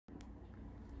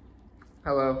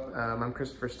Hello, I'm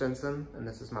Christopher Stinson, and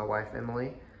this is my wife,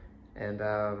 Emily. And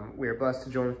we are blessed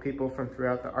to join with people from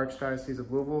throughout the Archdiocese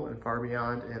of Louisville and far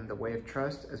beyond in the way of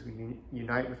trust as we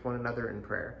unite with one another in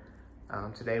prayer.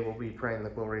 Today we'll be praying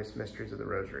the glorious mysteries of the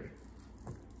Rosary.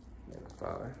 In the name of the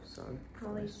Father, Son,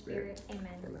 Holy Spirit. Amen.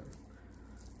 Amen.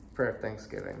 Prayer of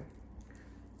Thanksgiving.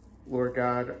 Lord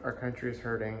God, our country is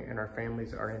hurting and our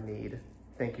families are in need.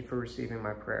 Thank you for receiving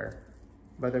my prayer.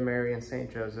 Mother Mary and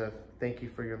Saint Joseph, thank you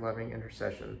for your loving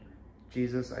intercession.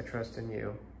 Jesus, I trust in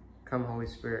you. Come, Holy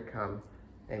Spirit, come.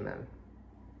 Amen.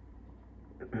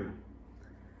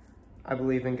 I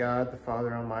believe in God, the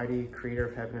Father Almighty, creator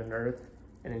of heaven and earth,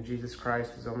 and in Jesus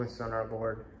Christ, his only Son, our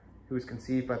Lord, who was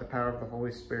conceived by the power of the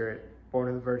Holy Spirit, born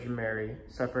of the Virgin Mary,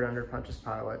 suffered under Pontius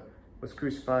Pilate, was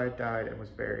crucified, died, and was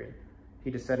buried.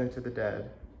 He descended into the dead.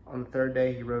 On the third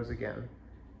day he rose again.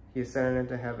 He ascended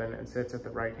into heaven and sits at the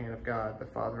right hand of God, the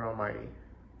Father Almighty.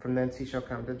 From thence he shall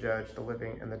come to judge the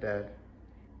living and the dead.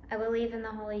 I believe in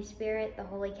the Holy Spirit, the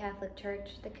Holy Catholic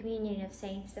Church, the communion of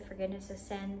saints, the forgiveness of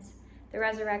sins, the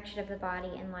resurrection of the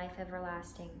body, and life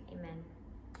everlasting. Amen.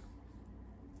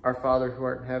 Our Father, who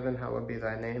art in heaven, hallowed be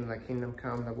thy name. Thy kingdom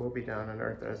come, thy will be done on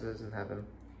earth as it is in heaven.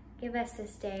 Give us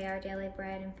this day our daily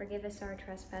bread, and forgive us our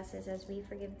trespasses as we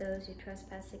forgive those who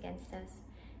trespass against us.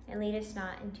 And lead us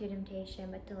not into temptation,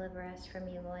 but deliver us from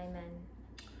evil. Amen.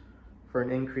 For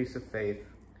an increase of faith.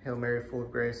 Hail Mary, full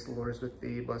of grace, the Lord is with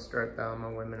thee. Blessed art thou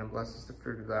among women, and blessed is the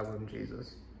fruit of thy womb,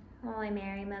 Jesus. Holy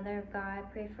Mary, Mother of God,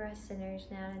 pray for us sinners,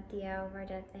 now and at the hour of our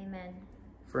death. Amen.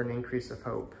 For an increase of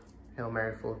hope. Hail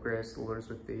Mary, full of grace, the Lord is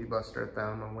with thee. Blessed art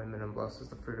thou among women, and blessed is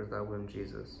the fruit of thy womb,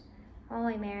 Jesus.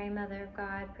 Holy Mary, Mother of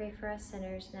God, pray for us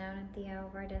sinners, now and at the hour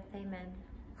of our death. Amen.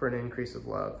 For an increase of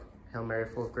love. Hail Mary,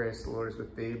 full of grace, the Lord is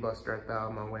with thee. Blessed art thou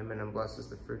among women, and blessed is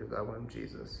the fruit of thy womb,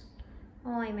 Jesus.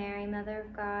 Holy Mary, Mother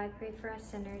of God, pray for us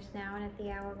sinners, now and at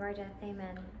the hour of our death.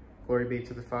 Amen. Glory be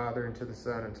to the Father, and to the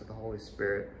Son, and to the Holy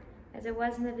Spirit. As it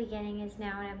was in the beginning, is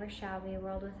now, and ever shall be, a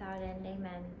world without end.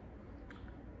 Amen.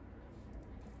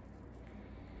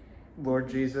 Lord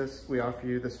Jesus, we offer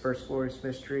you this first glorious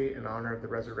mystery in honor of the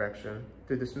resurrection.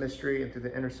 Through this mystery and through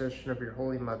the intercession of your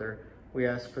Holy Mother, we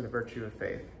ask for the virtue of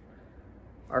faith.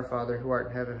 Our Father, who art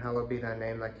in heaven, hallowed be thy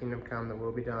name. Thy kingdom come, thy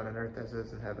will be done on earth as it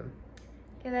is in heaven.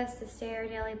 Give us this day our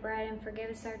daily bread, and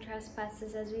forgive us our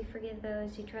trespasses as we forgive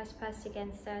those who trespass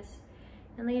against us.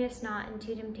 And lead us not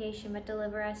into temptation, but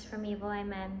deliver us from evil.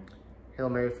 Amen. Hail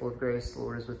Mary, full of grace, the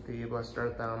Lord is with thee. Blessed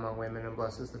art thou among women, and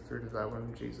blessed is the fruit of thy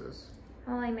womb, Jesus.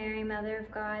 Holy Mary, Mother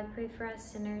of God, pray for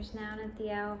us sinners, now and at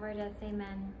the hour of our death.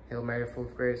 Amen. Hail Mary, full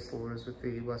of grace, the Lord is with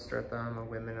thee. Blessed art thou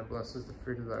among women, and blessed is the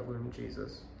fruit of thy womb,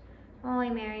 Jesus. Holy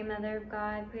Mary, Mother of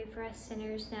God, pray for us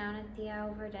sinners, now and at the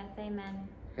hour of our death. Amen.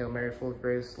 Hail Mary, full of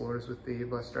grace, the Lord is with thee.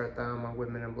 Blessed art thou among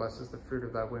women, and blessed is the fruit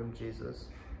of thy womb, Jesus.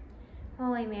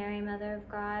 Holy Mary, Mother of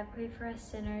God, pray for us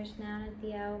sinners, now and at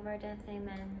the hour of our death.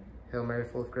 Amen. Hail Mary,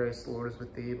 full of grace, the Lord is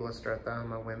with thee. Blessed art thou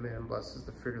among women, and blessed is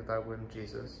the fruit of thy womb,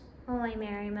 Jesus. Holy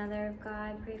Mary, Mother of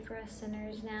God, pray for us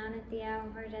sinners, now and at the hour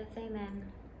of our death. Amen.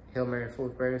 Hail Mary, full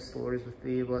of grace, the Lord is with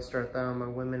thee. Blessed art thou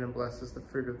among women, and blessed is the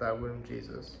fruit of thy womb,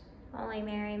 Jesus. Holy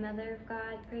Mary, Mother of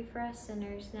God, pray for us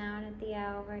sinners, now and at the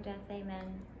hour of our death.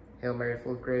 Amen. Hail Mary,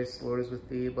 full of grace, the Lord is with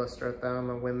thee. Blessed art thou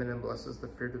among women, and blessed is the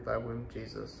fruit of thy womb,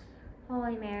 Jesus.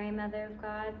 Holy Mary, Mother of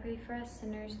God, pray for us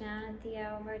sinners, now and at the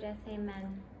hour of our death.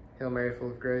 Amen. Hail Mary,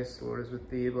 full of grace, the Lord is with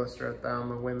thee. Blessed art thou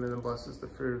among women, and blessed is the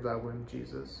fruit of thy womb,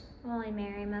 Jesus. Holy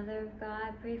Mary, Mother of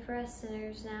God, pray for us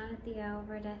sinners, now and at the hour of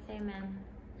our death. Amen.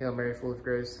 Hail Mary, full of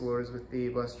grace, the Lord is with thee.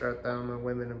 Blessed art thou among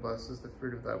women, and blessed is the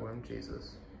fruit of thy womb,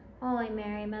 Jesus. Holy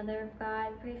Mary, Mother of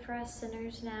God, pray for us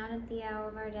sinners, now and at the hour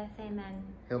of our death. Amen.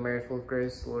 Hail Mary, full of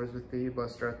grace, the Lord is with thee.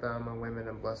 Blessed art thou among women,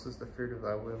 and blessed is the fruit of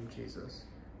thy womb, Jesus.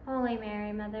 Holy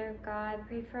Mary, Mother of God,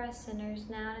 pray for us sinners,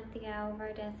 now and at the hour of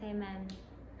our death. Amen.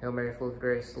 Hail Mary, full of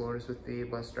grace, the Lord is with thee.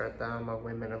 Blessed art thou among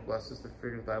women, and blessed is the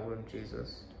fruit of thy womb,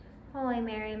 Jesus. Holy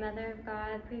Mary, Mother of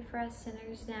God, pray for us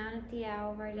sinners, now and at the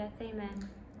hour of our death. Amen.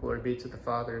 Glory be to the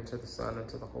Father, and to the Son, and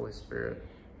to the Holy Spirit.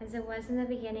 As it was in the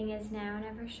beginning, is now, and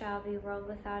ever shall be, world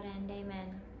without end.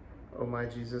 Amen. O my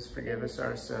Jesus, forgive us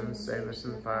our sins, save us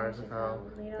from the fires of hell,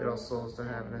 lead all souls to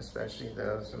heaven, especially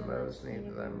those in most need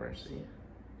of thy mercy.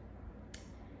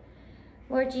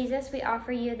 Lord Jesus, we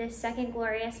offer you this second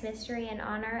glorious mystery in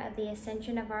honor of the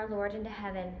ascension of our Lord into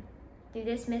heaven. Through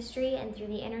this mystery and through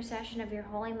the intercession of your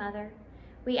Holy Mother,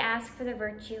 we ask for the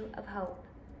virtue of hope.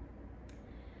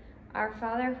 Our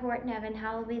Father, who art in heaven,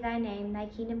 hallowed be thy name. Thy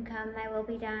kingdom come, thy will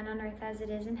be done on earth as it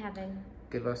is in heaven.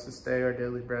 Give us this day our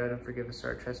daily bread, and forgive us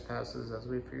our trespasses as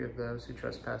we forgive those who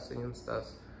trespass against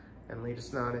us. And lead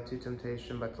us not into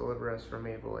temptation, but deliver us from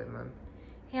evil. Amen.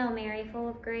 Hail Mary, full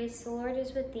of grace, the Lord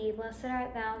is with thee. Blessed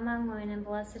art thou among women, and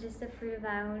blessed is the fruit of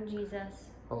thy womb, Jesus.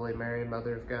 Holy Mary,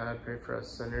 Mother of God, pray for us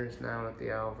sinners, now and at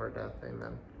the hour of our death.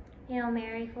 Amen. Hail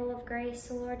Mary, full of grace,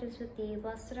 the Lord is with thee.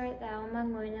 Blessed art thou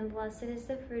among women, and blessed is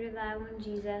the fruit of thy womb,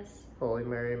 Jesus. Holy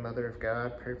Mary, Mother of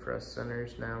God, pray for us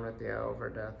sinners, now and at the hour of our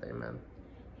death. Amen.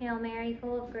 Hail Mary,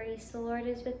 full of grace, the Lord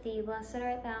is with thee. Blessed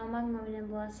art thou among women, and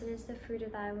blessed is the fruit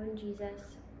of thy womb, Jesus.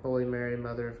 Holy Mary,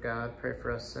 Mother of God, pray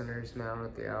for us sinners, now and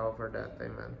at the hour of our death.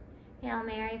 Amen. Hail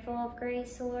Mary, full of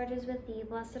grace, the Lord is with thee.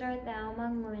 Blessed art thou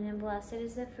among women, and blessed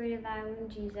is the fruit of thy womb,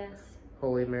 Jesus.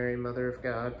 Holy Mary, Mother of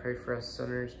God, pray for us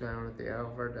sinners, now and at the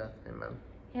hour of our death. Amen.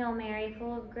 Hail Mary,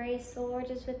 full of grace, the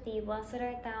Lord is with thee. Blessed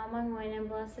art thou among women, and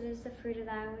blessed is the fruit of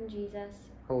thy womb, Jesus.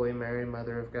 Holy Mary,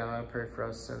 Mother of God, pray for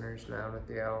us sinners, now and at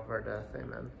the hour of our death.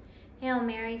 Amen. Hail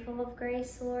Mary, full of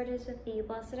grace, the Lord is with thee.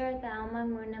 Blessed art thou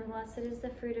among women, and blessed is the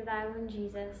fruit of thy womb,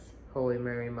 Jesus. Holy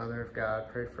Mary, Mother of God,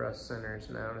 pray for us sinners,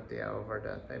 now and at the hour of our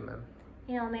death. Amen.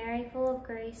 Hail Mary, full of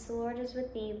grace, the Lord is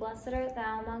with thee. Blessed art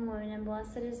thou among women, and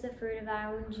blessed is the fruit of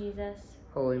thy womb, Jesus.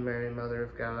 Holy Mary, Mother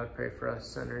of God, pray for us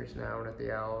sinners, now and at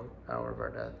the hour of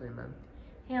our death. Amen.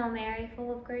 Hail Mary,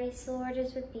 full of grace, the Lord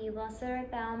is with thee. Blessed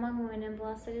art thou among women, and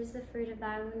blessed is the fruit of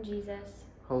thy womb, Jesus.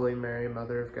 Holy Mary,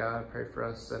 Mother of God, pray for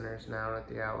us sinners, now and at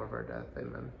the hour of our death.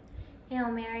 Amen.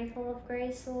 Hail Mary, full of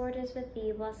grace, the Lord is with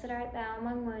thee. Blessed art thou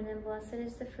among women, and blessed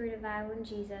is the fruit of thy womb,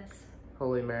 Jesus.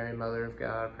 Holy Mary, Mother of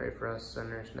God, pray for us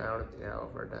sinners, now and at the hour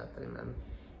of our death. Amen.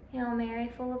 Hail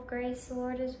Mary, full of grace, the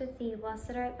Lord is with thee.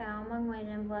 Blessed art thou among women,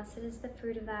 and blessed is the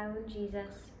fruit of thy womb,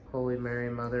 Jesus. Holy Mary,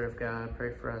 Mother of God,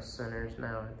 pray for us sinners,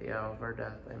 now and at the hour of our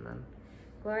death. Amen.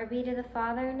 Glory be to the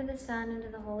Father, and to the Son, and to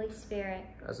the Holy Spirit.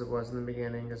 As it was in the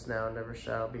beginning, is now, and ever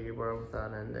shall be, world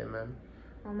without end. Amen.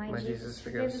 O my Jesus,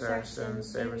 forgive us our sins,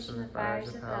 save us from the fires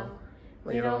of hell.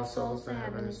 Lead all souls to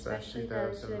heaven, especially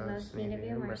those who have most need of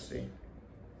your mercy.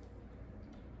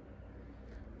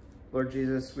 Lord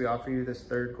Jesus, we offer you this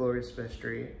third glorious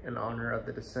mystery in honor of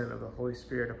the descent of the Holy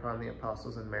Spirit upon the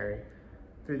apostles and Mary.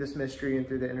 Through this mystery and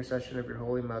through the intercession of your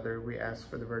Holy Mother, we ask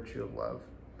for the virtue of love.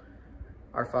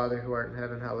 Our Father, who art in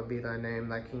heaven, hallowed be thy name.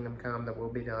 Thy kingdom come, thy will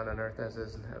be done on earth as it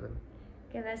is in heaven.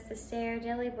 Give us this day our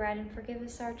daily bread, and forgive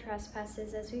us our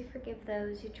trespasses, as we forgive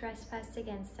those who trespass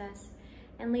against us.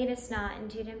 And lead us not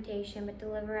into temptation, but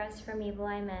deliver us from evil.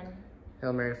 Amen.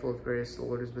 Hail Mary, full of grace, the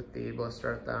Lord is with thee. Blessed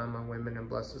art thou among women, and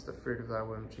blessed is the fruit of thy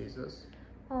womb, Jesus.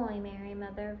 Holy Mary,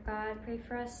 Mother of God, pray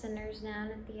for us sinners, now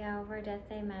and at the hour of our death.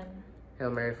 Amen. Hail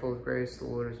Mary, full of grace, the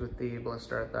Lord is with thee.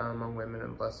 Blessed art thou among women,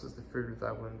 and blessed is the fruit of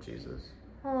thy womb, Jesus.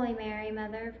 Holy Mary,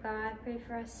 Mother of God, pray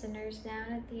for us sinners, now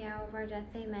and at the hour of our death.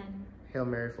 Amen. Hail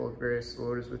Mary, full of grace, the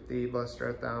Lord is with thee. Blessed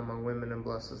art thou among women, and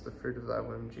blessed is the fruit of thy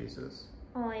womb, Jesus.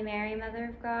 Holy Mary, Mother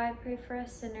of God, pray for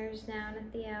us sinners, now and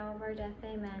at the hour of our death.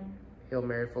 Amen. Hail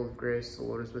Mary, full of grace, the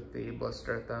Lord is with thee. Blessed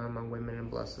art thou among women,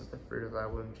 and blessed is the fruit of thy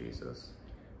womb, Jesus.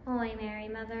 Holy Mary,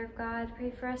 Mother of God,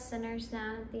 pray for us sinners,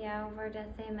 now and at the hour of our death.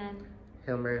 Amen.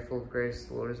 Hail Mary, full of grace,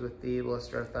 the Lord is with thee.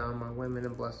 Blessed art thou among women,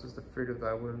 and blessed is the fruit of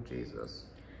thy womb, Jesus.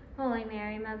 Holy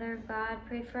Mary, Mother of God,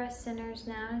 pray for us sinners,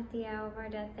 now and at the hour of our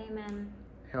death. Amen.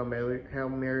 Hail Mary,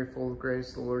 full of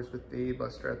grace, the Lord is with thee.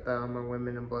 Blessed art thou among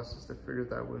women, and blessed is the fruit of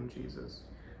thy womb, Jesus.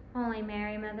 Holy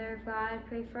Mary, Mother of God,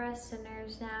 pray for us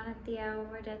sinners, now and at the hour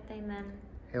of our death. Amen.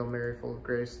 Hail Mary, full of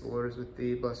grace, the Lord is with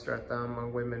thee. Blessed art thou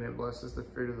among women, and blessed is the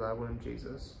fruit of thy womb,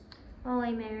 Jesus.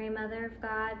 Holy Mary, Mother of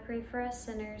God, pray for us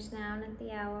sinners, now and at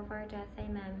the hour of our death.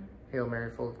 Amen. Hail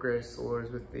Mary, full of grace, the Lord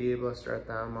is with thee. Blessed art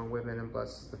thou among women, and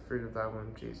blessed is the fruit of thy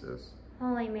womb, Jesus.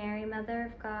 Holy Mary,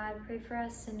 Mother of God, pray for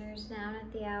us sinners, now and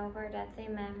at the hour of our death.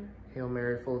 Amen. Hail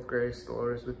Mary, full of grace, the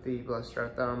Lord is with thee. Blessed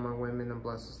art thou among women, and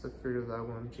blessed is the fruit of thy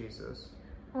womb, Jesus.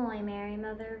 Holy Mary,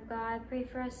 Mother of God, pray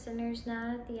for us sinners, now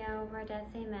and at the hour of our death.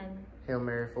 Amen. Hail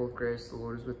Mary, full of grace, the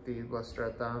Lord is with thee. Blessed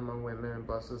art thou among women, and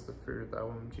blessed is the fruit of thy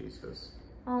womb, Jesus.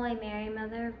 Holy Mary,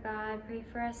 Mother of God, pray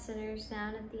for us sinners, now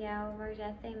and at the hour of our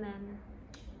death. Amen.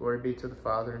 Glory be to the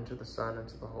Father, and to the Son, and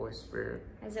to the Holy Spirit.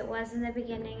 As it was in the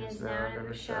beginning, is now, and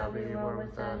ever shall be, world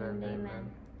without end.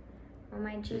 Amen. O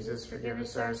my Jesus, forgive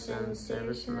us our sins, save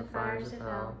us from the fires of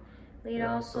hell. Lead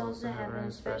all souls to heaven,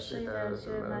 especially those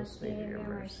who have most need of your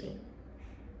mercy.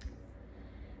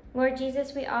 Lord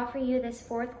Jesus, we offer you this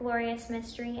fourth glorious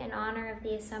mystery in honor of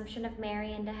the Assumption of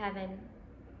Mary into heaven.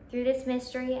 Through this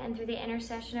mystery and through the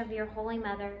intercession of your Holy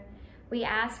Mother, we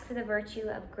ask for the virtue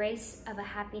of grace of a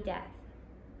happy death.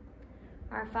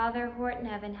 Our Father, who art in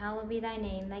heaven, hallowed be thy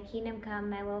name. Thy kingdom come,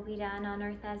 thy will be done on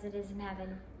earth as it is in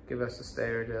heaven. Give us this day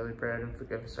our daily bread, and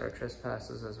forgive us our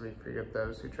trespasses as we forgive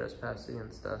those who trespass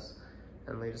against us.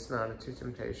 And lead us not into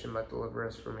temptation, but deliver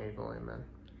us from evil. Amen.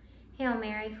 Hail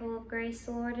Mary, full of grace,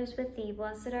 the Lord is with thee.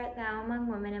 Blessed art thou among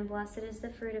women, and blessed is the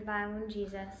fruit of thy womb,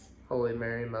 Jesus. Holy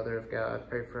Mary, Mother of God,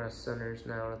 pray for us sinners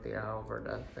now and at the hour of our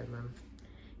death. Amen.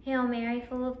 Hail Mary,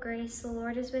 full of grace, the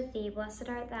Lord is with thee. Blessed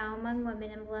art thou among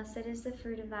women, and blessed is the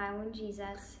fruit of thy womb,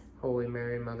 Jesus. Holy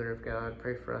Mary, Mother of God,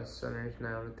 pray for us sinners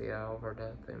now and at the hour of our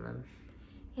death. Amen.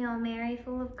 Hail Mary,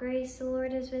 full of grace, the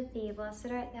Lord is with thee. Blessed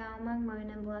art thou among women,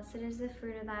 and blessed is the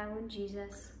fruit of thy womb,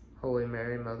 Jesus. Holy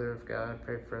Mary, Mother of God,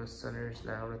 pray for us sinners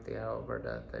now and at the hour of our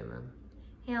death. Amen.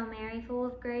 Hail Mary, full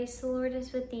of grace, the Lord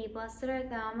is with thee. Blessed art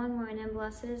thou among women, and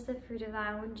blessed is the fruit of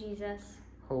thy womb, Jesus.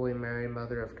 Holy Mary,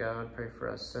 Mother of God, pray for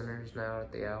us sinners now and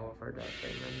at the hour of our death.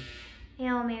 Amen.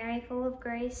 Hail Mary, full of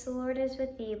grace, the Lord is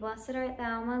with thee. Blessed art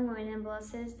thou among women, and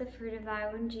blessed is the fruit of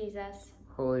thy womb, Jesus.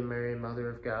 Holy Mary, Mother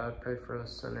of God, pray for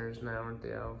us sinners now and at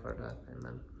the hour of our death.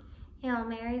 Amen. Hail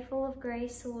Mary, full of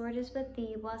grace, the Lord is with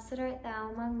thee. Blessed art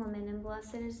thou among women, and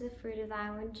blessed is the fruit of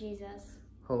thy womb, Jesus.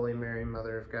 Holy Mary,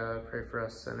 Mother of God, pray for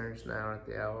us sinners now and at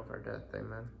the hour of our death.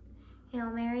 Amen. Hail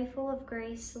Mary, full of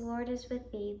grace, the Lord is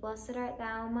with thee. Blessed art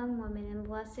thou among women, and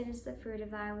blessed is the fruit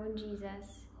of thy womb,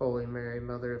 Jesus. Holy Mary,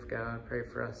 Mother of God, pray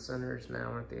for us sinners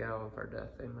now and at the hour of our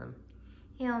death. Amen.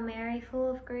 Hail Mary, full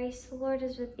of grace, the Lord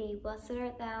is with thee. Blessed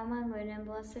art thou among women, and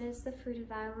blessed is the fruit of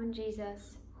thy womb,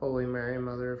 Jesus. Holy Mary,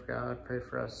 Mother of God, pray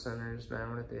for us sinners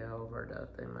now and at the hour of our death.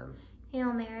 Amen.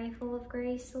 Hail Mary, full of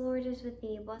grace, the Lord is with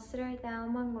thee. Blessed art thou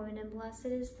among women, and blessed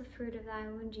is the fruit of thy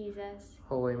womb, Jesus.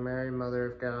 Holy Mary,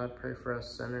 Mother of God, pray for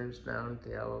us sinners now and at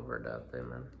the hour of our death.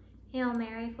 Amen. Hail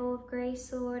Mary, full of grace,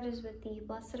 the Lord is with thee.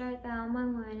 Blessed art thou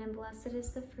among women, and blessed is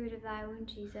the fruit of thy womb,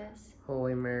 Jesus.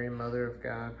 Holy Mary, Mother of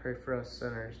God, pray for us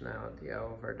sinners now at the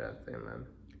hour of our death. Amen.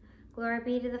 Glory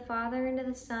be to the Father, and to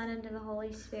the Son, and to the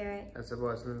Holy Spirit. As it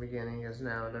was in the beginning, is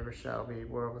now, and ever shall be,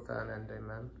 world without end.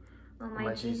 Amen. O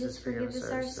my Jesus, forgive us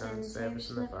our sins, save us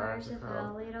from the fires of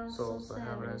hell, lead all souls to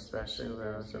heaven, especially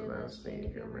those who most need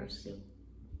of your mercy.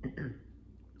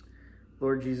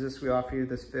 Lord Jesus, we offer you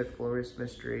this fifth glorious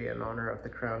mystery in honor of the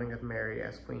crowning of Mary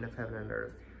as Queen of Heaven and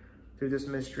Earth. Through this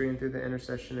mystery and through the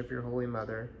intercession of your Holy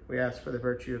Mother, we ask for the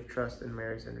virtue of trust in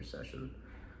Mary's intercession.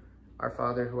 Our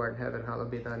Father, who art in heaven,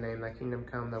 hallowed be thy name. Thy kingdom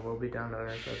come, thy will be done on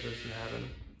earth as it is in heaven.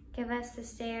 Give us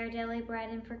this day our daily bread,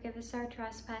 and forgive us our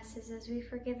trespasses, as we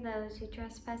forgive those who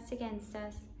trespass against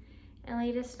us. And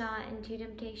lead us not into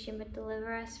temptation, but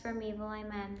deliver us from evil.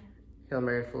 Amen. Hail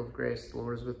Mary, full of grace, the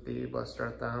Lord is with thee. Blessed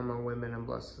art thou among women, and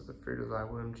blessed is the fruit of thy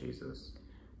womb, Jesus.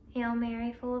 Hail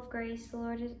Mary, full of grace, the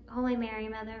Lord is... Holy Mary,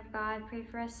 Mother of God, pray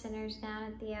for us sinners now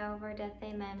and at the hour of our death.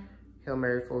 Amen. Hail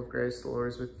Mary, full of grace, the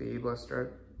Lord is with thee.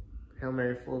 Hail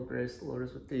Mary, full of grace, the Lord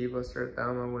is with thee. Blessed art thou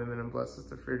among women, and blessed is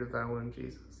the fruit of thy womb,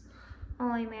 Jesus.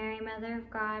 Holy Mary, Mother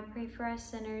of God, pray for us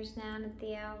sinners now and at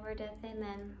the hour of our death.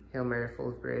 Amen. Hail Mary, full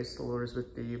of grace, the Lord is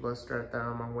with thee. Blessed art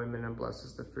thou among women, and blessed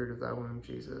is the fruit of thy womb,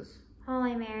 Jesus.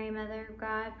 Holy Mary, Mother of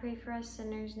God, pray for us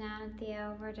sinners now and at the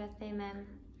hour of our death. Amen.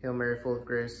 Hail Mary, full of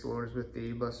grace, the Lord is with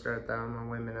thee. Blessed art thou among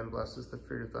women, and blessed is the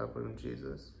fruit of thy womb,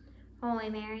 Jesus. Holy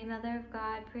Mary, Mother of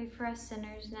God, pray for us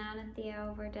sinners now and at the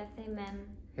hour of our death. Amen.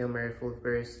 Hail Mary, full of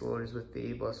grace, the Lord is with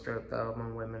thee. Blessed art thou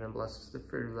among women, and blessed is the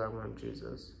fruit of thy womb,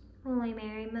 Jesus. Holy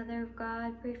Mary, Mother of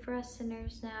God, pray for us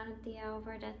sinners now and at the hour of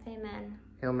our death. Amen.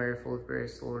 Hail Mary, full of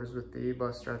grace, the Lord is with thee.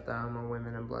 Blessed art thou among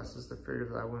women, and blessed is the fruit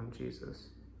of thy womb, Jesus.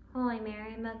 Holy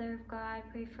Mary, Mother of God,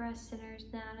 pray for us sinners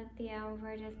now and at the hour of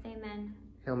our death. Amen.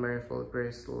 Hail Mary, full of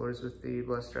grace, the Lord is with thee.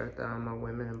 Blessed art thou among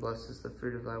women, and blessed is the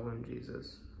fruit of thy womb,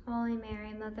 Jesus. Holy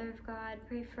Mary, Mother of God,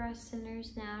 pray for us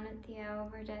sinners now and at the hour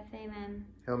of our death. Amen.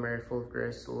 Hail Mary, full of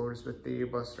grace, the Lord is with thee.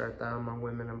 Blessed art thou among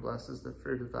women, and blessed is the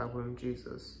fruit of thy womb,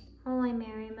 Jesus. Holy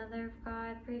Mary, Mother of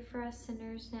God, pray for us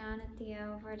sinners now and at the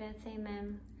hour of our death.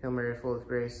 Amen. Hail Mary, full of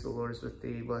grace, the Lord is with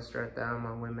thee. Blessed art thou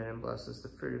among women, and blessed is the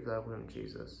fruit of thy womb,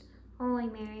 Jesus. Holy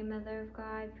Mary, Mother of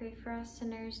God, pray for us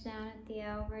sinners now and at the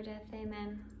hour of our death.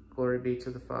 Amen. Glory be to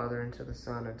the Father, and to the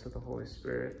Son, and to the Holy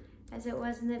Spirit. As it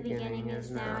was in the beginning,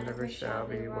 is now, and ever shall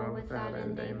be, world without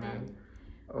end. Amen.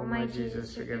 O my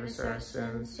Jesus, forgive us our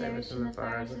sins, save us from the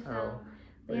fires of hell.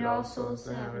 Lead all souls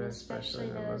to heaven, especially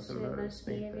those who have most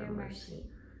need of your mercy.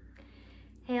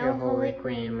 Hail, Holy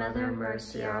Queen, Mother of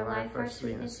Mercy, our life, our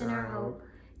sweetness, and our hope.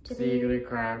 To thee do we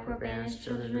cry, poor banished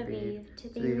children of Eve. To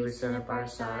thee we send up our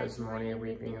sighs, mourning and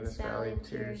weeping in this valley of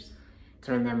tears.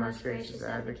 Turn thou, most gracious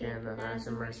Advocate, thine eyes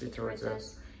of mercy towards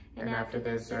us, and after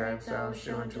this our exile,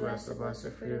 show unto us the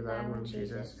blessed fruit of thy womb,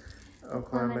 Jesus. O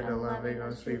clement, O loving,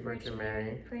 O sweet Virgin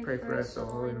Mary, pray for us, O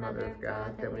Holy Mother of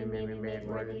God, that we may be made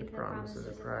worthy of the promises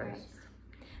of Christ.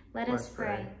 Let us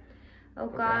pray. O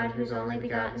God, whose only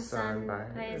begotten Son, by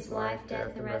his life,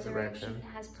 death, and resurrection,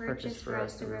 has purchased for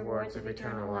us the rewards of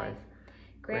eternal life,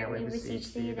 Grant, we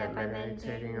beseech thee, that by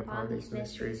meditating upon these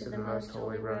mysteries of the most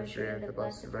holy Rosary of the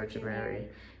Blessed Virgin Mary,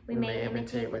 we may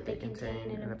imitate what they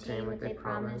contain and obtain what they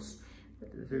promise.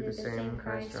 Through the same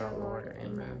Christ our Lord.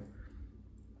 Amen.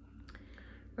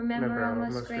 Remember, O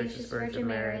most gracious Virgin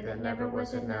Mary, that never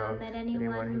was it known that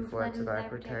anyone who fled to thy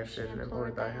protection,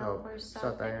 implored thy help, or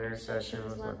sought thy intercession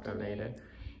was left unaided.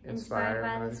 Inspired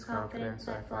by this confidence,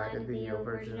 I fly to thee, O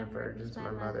Virgin of Virgins,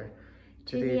 my Mother.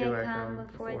 To thee do I come,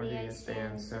 before thee I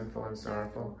stand, sinful and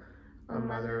sorrowful. O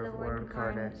Mother of the Word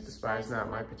incarnate, despise not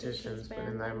my petitions, but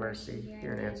in thy mercy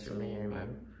hear and answer me.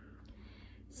 Amen.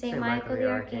 Saint Michael the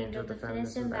Archangel, defend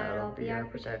us in battle, be our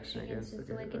protection against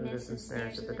the wickedness and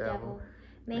snares of the devil.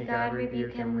 May God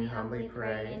rebuke him, we humbly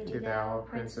pray. And do thou, O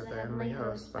Prince of the heavenly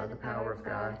host, by the power of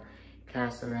God,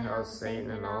 cast into hell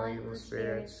Satan and all evil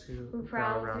spirits who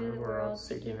prowl around the world,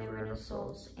 seeking the ruin of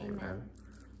souls. Amen.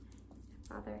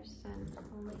 Father, Son,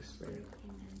 Holy Spirit.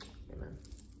 Amen. Amen.